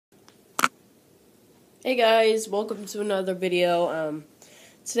Hey guys, welcome to another video.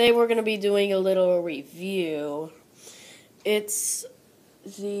 Today we're going to be doing a little review. It's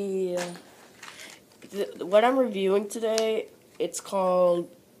what I'm reviewing today, it's called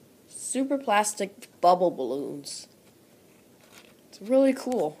Super Plastic Bubble Balloons. It's really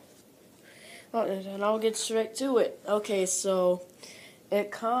cool. And I'll get straight to it. Okay, so it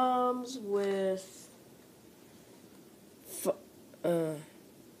comes with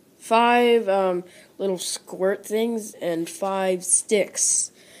five little squirt things and 5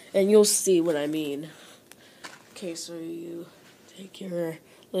 sticks, and you'll see what I mean. Okay, so you take your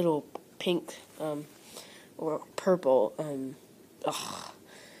little pink or purple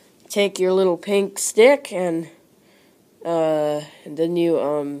take your little pink stick and then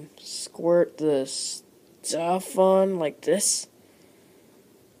you squirt the stuff on like this,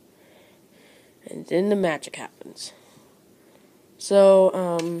 and then the magic happens. So,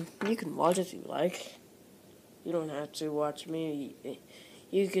 you can watch if you like. You don't have to watch me.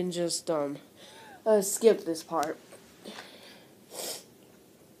 You can just, skip this part.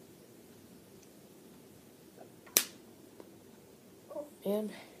 Oh, man.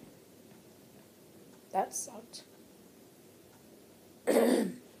 That sucked.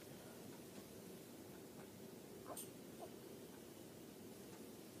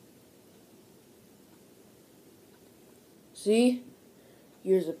 See?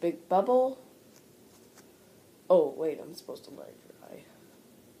 Here's a big bubble. Oh, wait, I'm supposed to let it dry.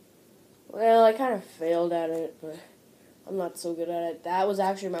 Well, I kind of failed at it, but I'm not so good at it. That was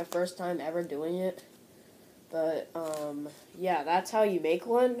actually my first time ever doing it. But, yeah, that's how you make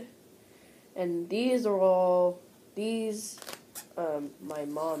one. And these are all, my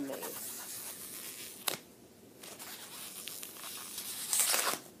mom made.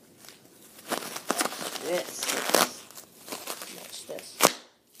 Watch this.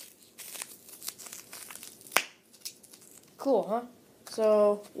 Cool, huh?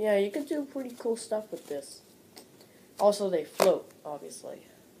 So, yeah, you can do pretty cool stuff with this. Also, they float, obviously.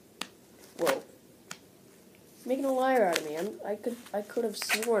 Whoa. Making a liar out of me. I could have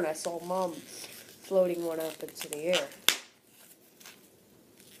sworn I saw Mom floating one up into the air.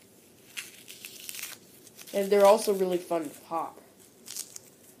 And they're also really fun to pop.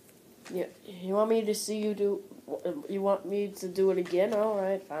 Yeah, you want me to see you do... You want me to do it again?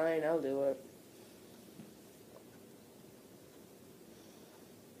 Alright, fine, I'll do it.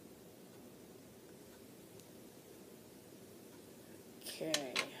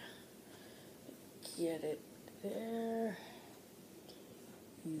 Okay. Get it there.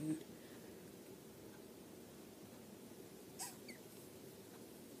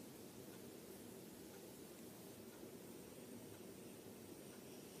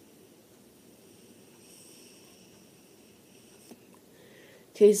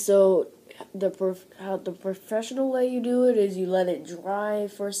 Okay, so the professional way you do it is you let it dry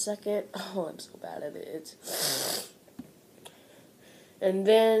for a second. Oh, I'm so bad at it. And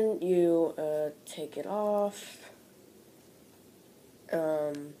then you take it off.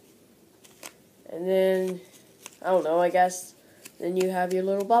 And then, I don't know, I guess, then you have your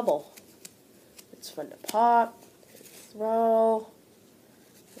little bubble. It's fun to pop, throw,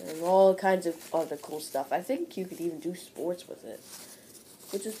 and all kinds of other cool stuff. I think you could even do sports with it,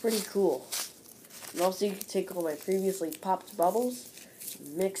 which is pretty cool. And also you can take all my previously popped bubbles,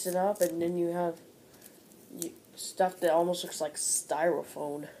 mix it up, and then you have stuff that almost looks like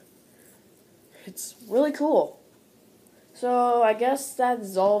styrofoam. It's really cool. So, I guess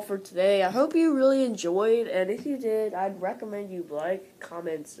that's all for today. I hope you really enjoyed, and if you did, I'd recommend you like,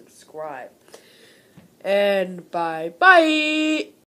 comment, subscribe. And bye-bye!